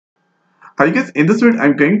Hi guys, in this video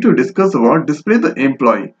I'm going to discuss about display the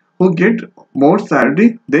employee who get more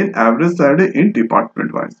salary than average salary in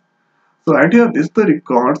department wise. So right here this is the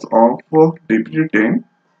records of deputy 10.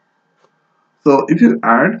 So if you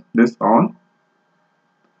add this all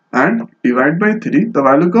and divide by 3, the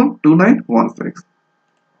value comes 2916.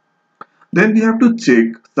 Then we have to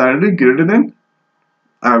check salary greater than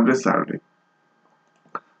average salary.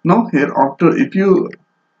 Now here after if you,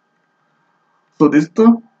 so this is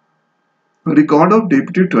the record of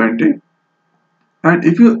deputy 20, and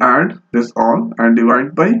if you add this all and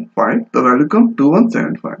divide by 5, the value comes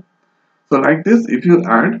 2175. So like this, if you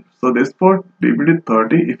add, so this for DPD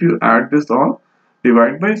 30, if you add this all,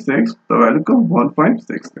 divide by 6, the value comes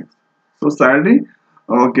 1566. So salary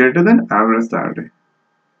greater than average salary.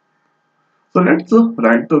 So let's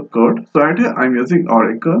write the code. So right here I'm using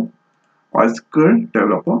Oracle SQL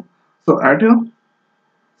Developer. So at here,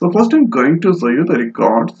 so first I'm going to show you the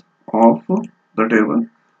records of the table.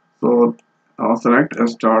 So select a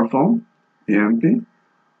star from EMP.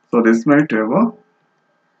 So this is my table.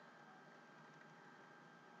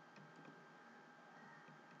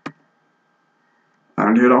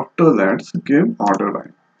 And hereafter let's give order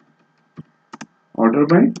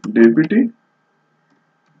by deputy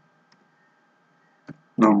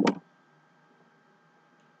number.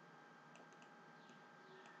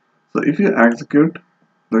 So if you execute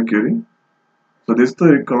the query, so this is the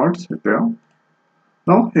records there.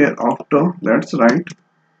 Now hereafter let's write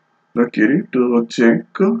the query to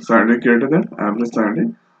check salary greater than average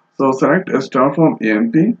salary. So select a star from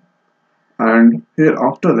EMP, and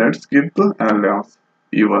hereafter let's give the alias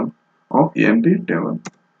E1 of EMP table.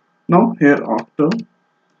 Now hereafter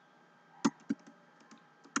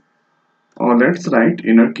let's write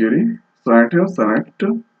inner query. So at here select,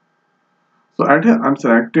 so at here I'm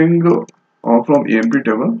selecting from EMP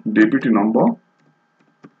table deputy number,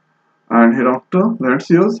 and hereafter let's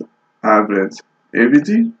use average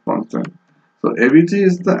avg function. So avg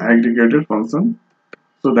is the aggregated function,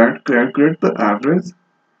 so that calculate the average.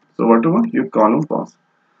 So whatever you column pass,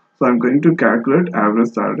 so I'm going to calculate average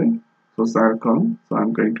salary, so salary column, so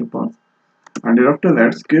I'm going to pass, and hereafter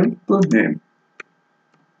let's give the name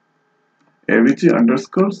avg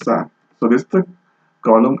underscore sal. So this is the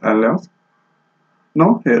column alias.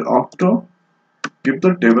 Now hereafter give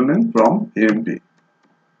the table name from EMP.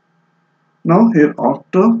 Now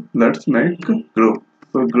hereafter let's make group.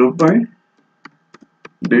 So group by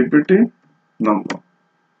deputy number.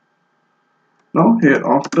 Now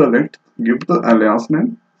hereafter let's give the alias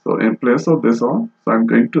name. So in place of this all, so I'm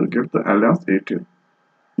going to give the alias 18.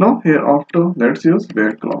 Now hereafter let's use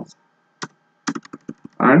where clause.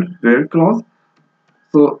 And where clause,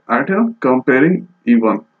 so at here comparing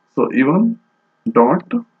E1. So E1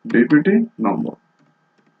 dot deputy number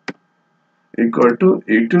equal to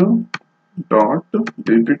E2 dot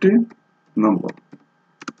deputy number,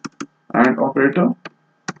 and operator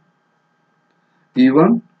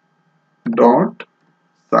E1 dot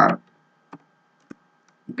sal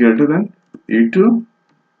greater than E2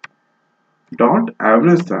 dot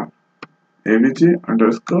average sal avg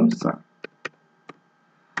underscore sal.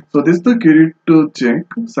 So this is the query to check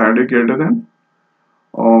salary greater than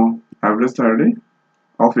average salary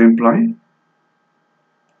of employee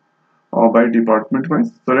or by department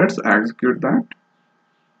wise. So let's execute that.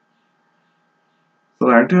 So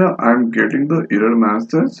right here I'm getting the error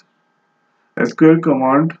message SQL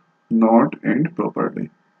command not end properly.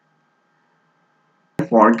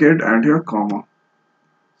 Forget and here comma.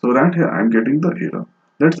 So that here I'm getting the error.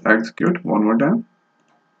 Let's execute one more time.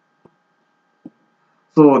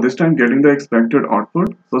 So this time getting the expected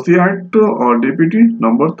output. So see at DPT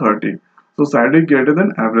number 30. So salary greater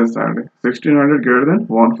than average salary. 1600 greater than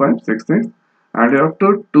 1566, and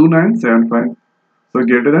after 2975. So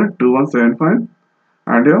greater than 2175,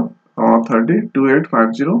 and here 30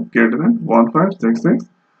 2850 greater than 1566.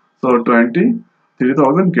 So 20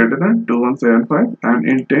 3000 greater than 2175, and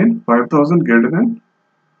in 10 5000 greater than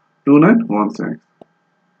 2916.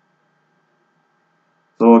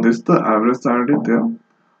 So this is the average salary there.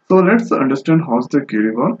 So let's understand how's the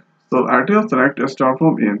query work. So at your select a star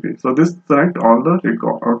from EMP. So this select all the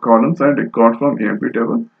columns and record from EMP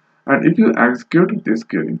table. And if you execute this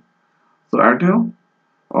query, so at your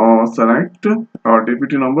select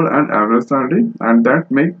DPT number and average salary, and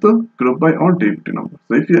that make the group by on DPT number.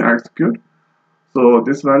 So if you execute, so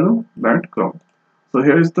this value that come. So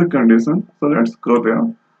here is the condition. So let's go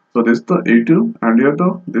there. So this is the E2, and here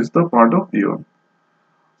this is the part of E1.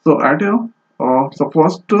 So at here, so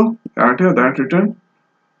first at here that return.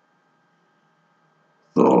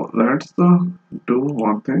 So let's do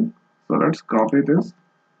one thing. So let's copy this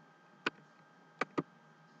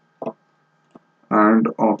and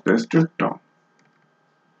paste it down.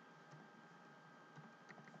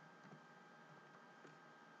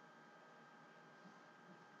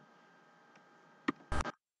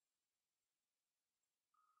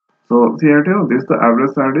 So here this is the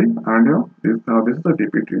average salary, and here this is the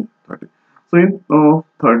DPT 30. So in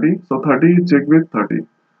 30, so 30 is checked with 30.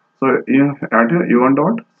 So at here E1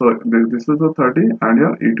 dot, so this is the 30, and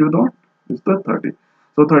here E2 dot is the 30.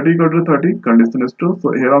 So 30 equal to 30, condition is true.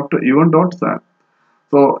 So here after E1 dot SAM.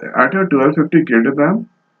 So at here 1250 greater than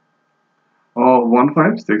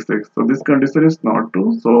 1566. So this condition is not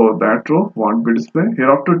true. So that row won't be displayed.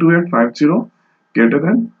 Here after 2850 greater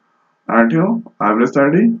than, and here average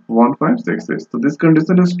salary 1566. So this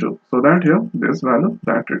condition is true. So that here this value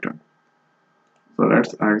that return. So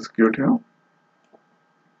let's execute here.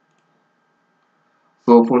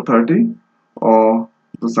 So for 30,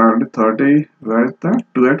 the salary 30, where is that?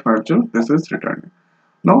 2850, this is returning.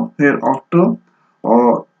 Now here after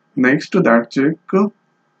next to that check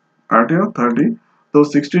at here 30, so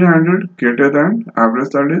 1600 greater than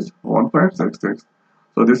average salary is 1566.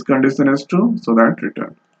 So this condition is true, so that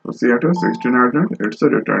return. So see at here 1600, it's a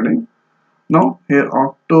returning. Now here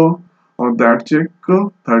after that check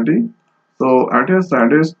 30, so at your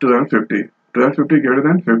side is 1250. 1250 greater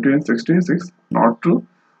than 1566, not true.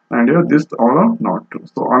 And here this all are not true.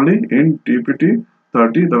 So only in DPT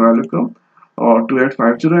 30 the value come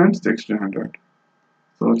 2850 and 1600.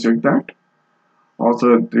 So check that.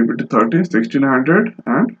 Also DPT 30, 1600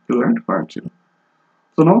 and 2850.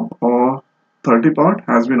 So now 30 part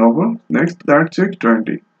has been over. Next that check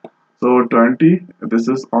 20. So 20, this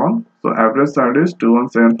is all. So average salary is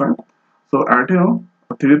 2175. So at here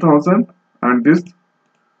 3000 and this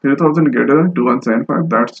 3000 greater than 2175,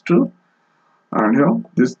 that's true. And here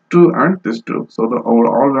this true and this true. So the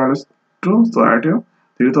overall value is true. So at here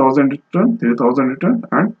 3000 return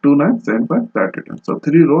and 2975 that return. So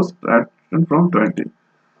three rows that return from 20.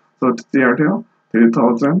 So see at here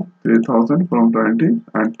 3000 from 20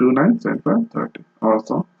 and 2975 30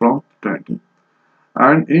 also from 20.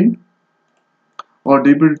 And in or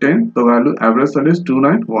DPT 10, the value average salary is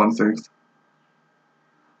 2916.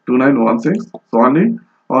 2916. So only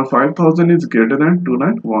or 5000 is greater than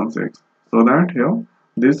 2916. So that here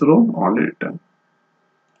this row only return.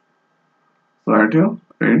 So at here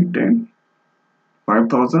in 10,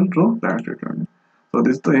 5000 row that return. So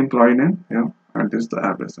this is the employee name here, and this is the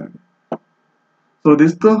average salary. So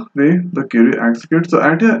this is the way the query executes. So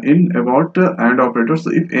at here in about AND operator,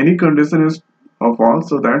 so if any condition is false,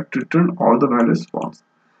 so that return all the values false.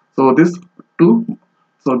 So this two,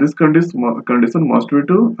 so this condition must be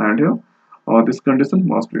true, and here this condition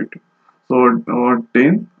must be true. So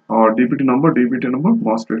 10 or DPT number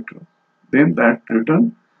must be true. Then that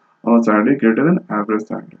return salary greater than average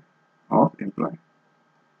salary of employee.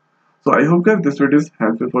 So I hope guys this video is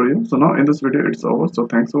helpful for you. So now in this video it's over. So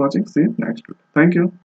thanks for watching. See you next video. Thank you.